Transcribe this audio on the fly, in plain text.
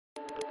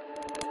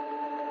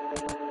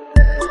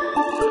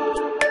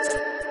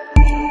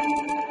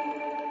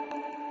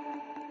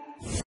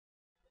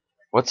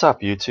What's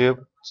up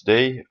YouTube?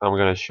 Today I'm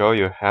gonna show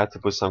you how to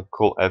put some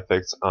cool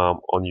effects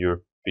on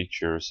your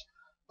pictures.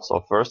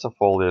 So first of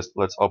all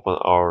let's open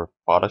our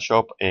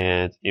Photoshop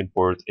and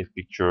import a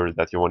picture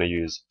that you want to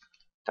use.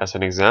 As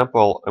an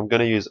example, I'm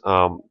gonna use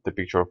the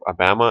picture of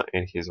Obama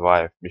and his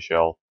wife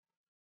Michelle.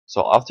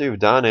 So after you've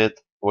done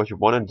it, what you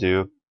want to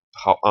do,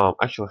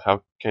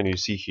 how can you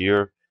see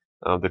here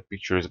the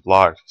picture is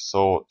blocked.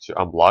 So to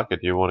unblock it,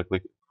 you want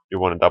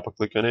to double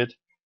click on it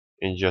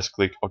and just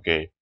click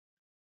OK.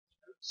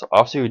 So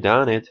after you've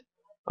done it,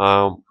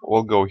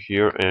 we'll go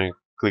here and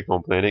click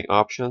on blending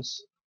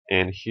options.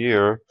 And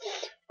here,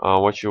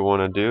 what you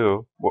want to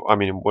do, what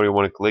you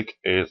want to click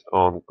is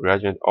on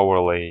gradient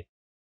overlay.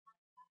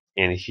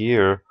 And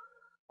here,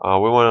 we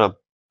want to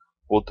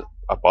put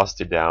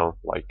opacity down,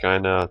 like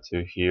kinda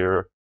to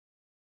here,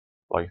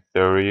 like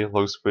 30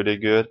 looks pretty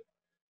good.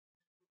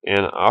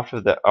 And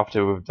after that,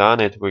 after we've done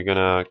it, we're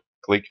gonna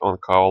click on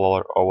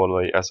color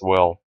overlay as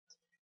well.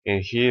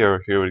 And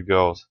here it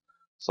goes.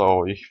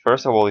 So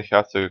first of all, you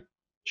have to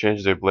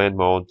change the blend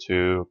mode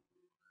to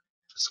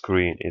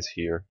screen is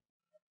here.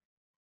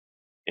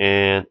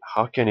 And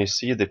how can you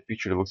see the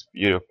picture looks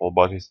beautiful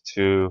but it's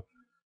two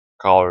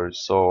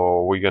colors,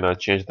 so we're gonna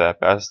change the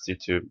opacity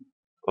to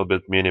a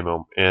bit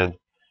minimum. And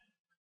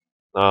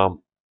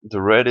the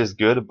red is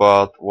good,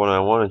 but what I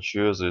want to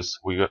choose is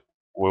we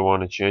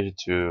want to change it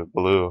to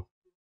blue,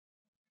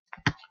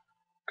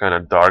 kind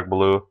of dark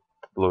blue,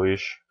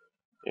 bluish,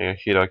 and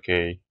hit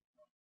OK.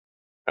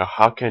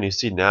 How can you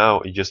see now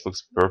it just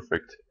looks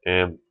perfect?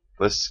 And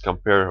let's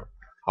compare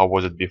how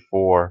was it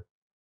before,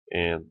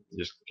 and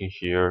just clicking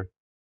here.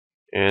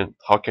 And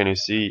how can you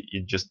see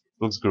it just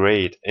looks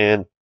great?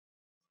 And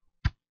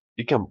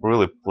you can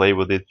really play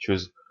with it,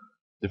 choose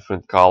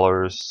different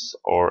colors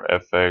or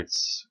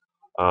effects,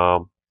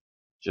 um,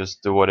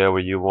 just do whatever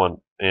you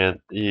want. And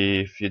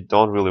if you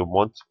don't really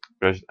want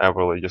gradient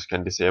overlay, you just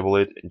can disable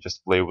it and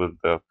just play with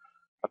the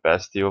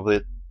opacity of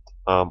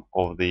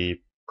the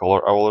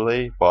color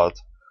overlay. But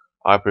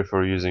I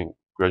prefer using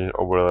gradient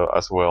overlay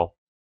as well.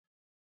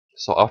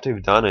 So after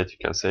you've done it, you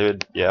can save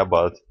it. Yeah,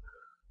 but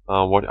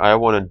what I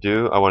want to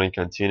do, I want to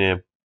continue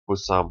with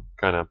some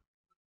kind of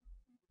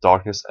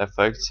darkness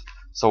effects.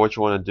 So what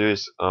you want to do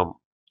is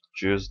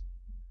choose,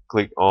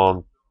 click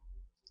on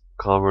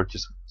convert to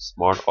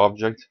smart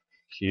object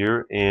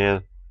here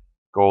and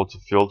go to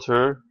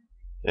filter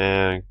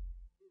and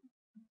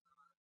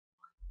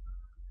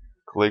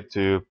click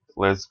to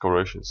lens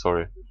correction,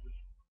 sorry.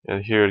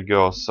 And here it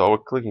goes. So we're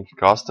clicking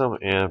custom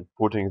and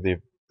putting the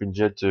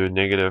widget to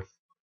negative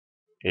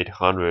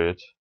 800.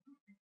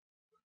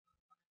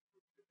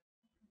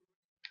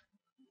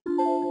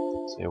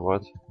 Say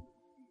what?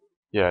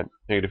 Yeah,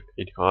 negative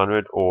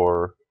 800,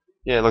 or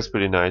yeah, it looks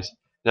pretty nice.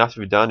 And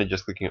after we're done it,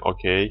 just clicking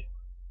OK.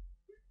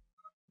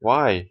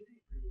 Why?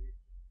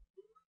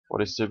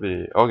 What is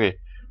stupid? Okay,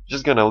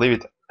 just gonna leave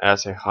it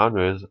as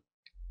 100.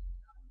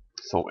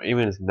 So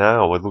even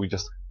now it looks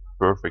just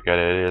perfect as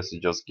it is.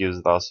 It just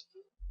gives us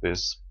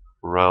this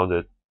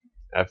rounded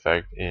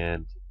effect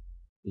and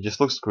it just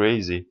looks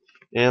crazy.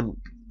 And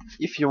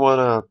if you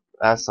wanna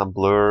add some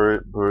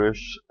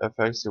blurish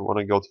effects, you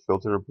wanna go to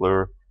filter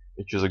blur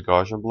and choose a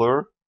Gaussian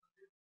blur,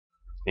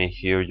 and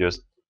here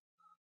just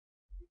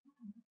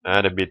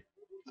add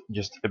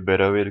just a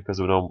bit of it because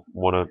we don't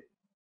wanna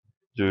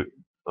do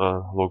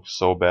look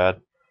so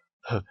bad.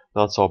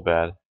 Not so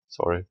bad,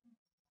 sorry.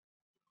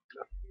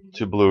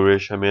 Too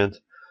blurish I meant.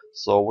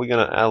 So we're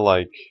gonna add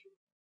like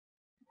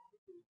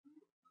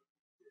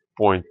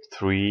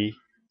 0.3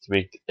 to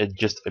make it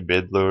just a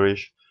bit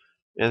blurrish.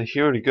 And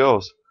here it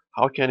goes.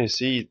 How can you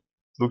see it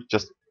look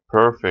just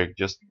perfect,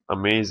 just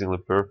amazingly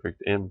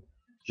perfect? And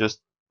just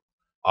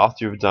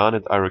after you've done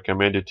it, I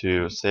recommend you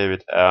to save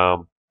it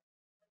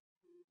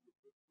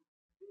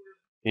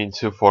in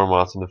two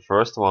formats. In the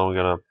first one, we're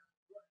gonna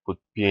put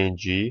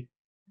PNG,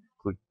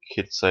 click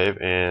hit save,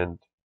 and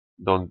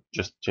don't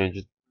just change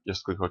it,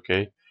 just click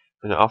OK.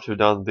 And after you've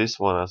done this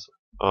one, as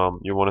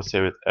you want to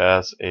save it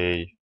as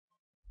a.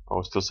 I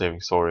was still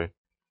saving, sorry.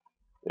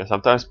 Yeah,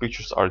 sometimes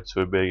pictures are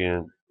too big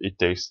and it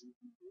takes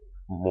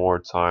more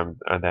time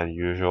than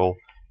usual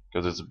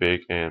because it's big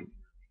and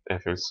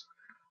effects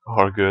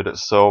are good.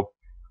 So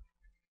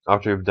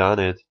after you've done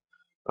it,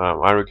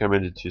 I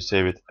recommend you to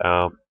save it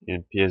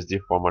in PSD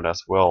format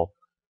as well.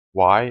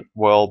 Why?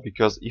 Well,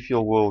 because if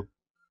you will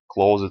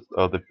close it,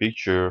 the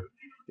picture,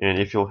 and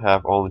if you'll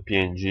have only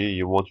PNG,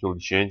 you won't really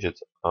change it.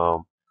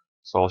 So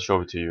I'll show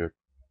it to you.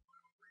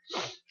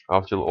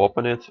 After you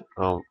open it,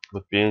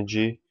 with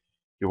PNG,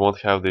 you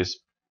won't have these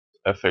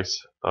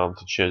effects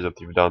to change that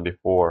you've done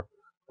before.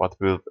 But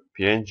with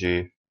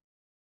PNG,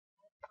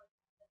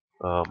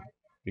 um,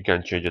 you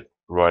can change it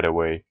right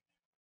away.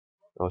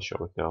 I'll show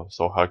it now.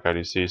 So how can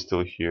you see it's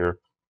still here?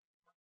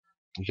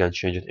 You can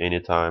change it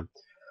anytime.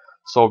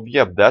 So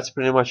yeah, that's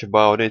pretty much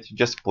about it. You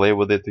just play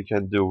with it. You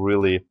can do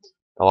really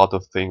a lot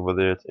of things with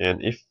it,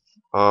 and if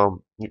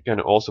you can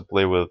also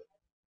play with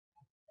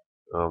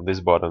this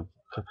button.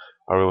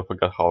 I really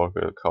forgot how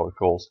it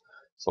calls.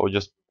 So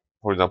just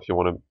for example, you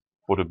want to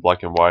put a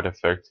black and white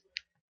effect.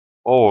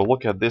 Oh,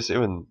 look at this!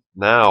 Even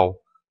now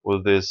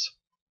with this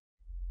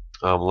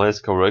lens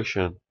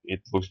correction,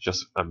 it looks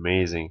just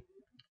amazing.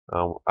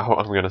 I'm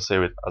gonna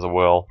save it as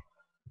well.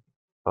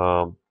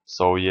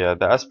 So yeah,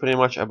 that's pretty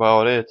much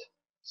about it.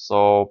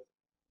 So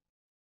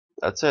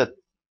that's it.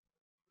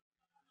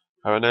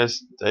 Have a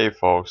nice day,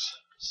 folks.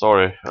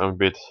 Sorry, I'm a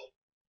bit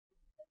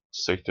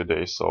sick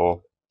today,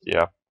 so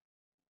yeah,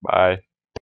 bye.